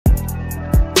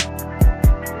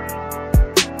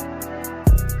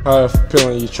How I'm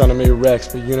feeling, you tryna make racks,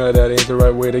 but you know that ain't the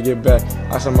right way to get back.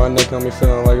 Ice on my neck on me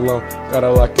feeling like low. Gotta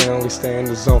lock in, only stay in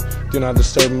the zone. Do not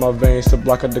disturb my veins to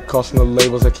block out the cost from the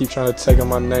labels that keep trying to take on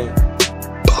my name.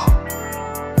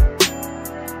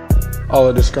 All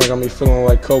of this skunk got me feeling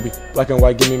like Kobe. Black and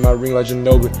white, give me my ring like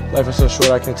Ginobili. Life is so short,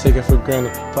 I can't take it for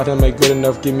granted. Platinum ain't good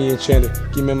enough, give me enchanted.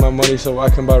 Give me my money so I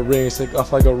can buy rings. Take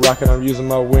off like a rocket, I'm using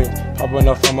my wings. Popping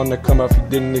off, I'm on the come up, you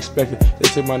didn't expect it. They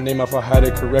took my name off, I had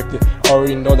it corrected.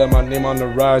 Already know that my name on the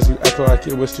rise. You acted like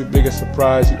it was too big a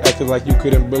surprise. You acted like you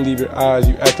couldn't believe your eyes.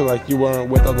 You acted like you weren't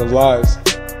with other lies.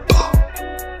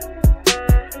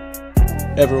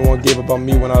 Everyone gave up on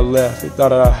me when I left. They thought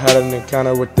that I had an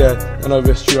encounter with death. None of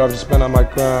it's true, I've just been on my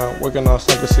grind. Working on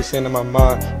something 16 in my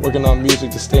mind. Working on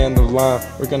music to stay in the line.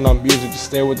 Working on music to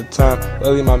stay with the time.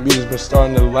 Lately my music's been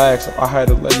starting to lag, so I had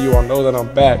to let you all know that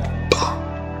I'm back.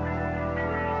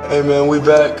 Hey man, we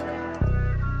back.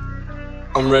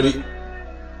 I'm ready.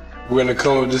 We're gonna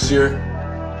come with this year.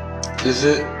 This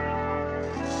is it.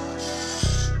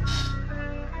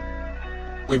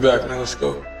 We back, man, let's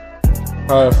go.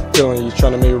 How I'm feeling, you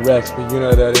tryna make racks, but you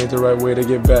know that ain't the right way to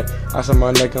get back. Ice on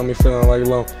my neck on me feeling like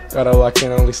low. Gotta lock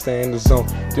in, only stay in the zone.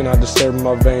 Do not disturb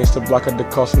my veins to block out the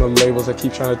cost from the labels that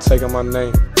keep trying to take on my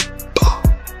name.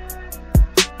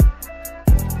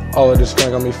 All of this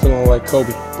skunk got me feeling like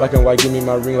Kobe. Black and white, give me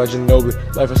my ring like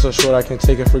Ginobili. Life is so short, I can't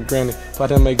take it for granted.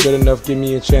 Platinum ain't good enough, give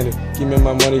me enchanted. Give me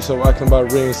my money so I can buy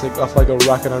rings. Take off like a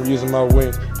rocket, I'm using my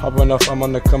wings. Popping off, I'm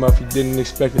on the come up, you didn't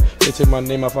expect it. They took my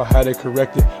name off, I had it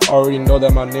corrected. Already know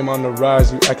that my name on the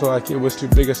rise. You acted like it was too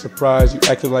big a surprise. You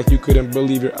acted like you couldn't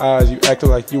believe your eyes. You acted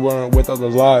like you weren't with other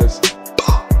lies.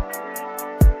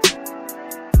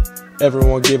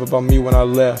 Everyone gave up on me when I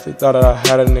left. They thought that I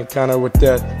had an encounter with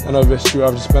death. None of it's true,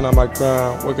 I've just been on my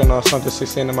grind. Working on something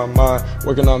 16 in my mind.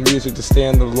 Working on music to stay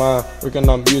in the line. Working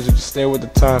on music to stay with the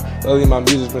time. Lately my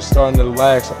music's been starting to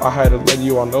lag, so I had to let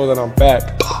you all know that I'm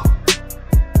back.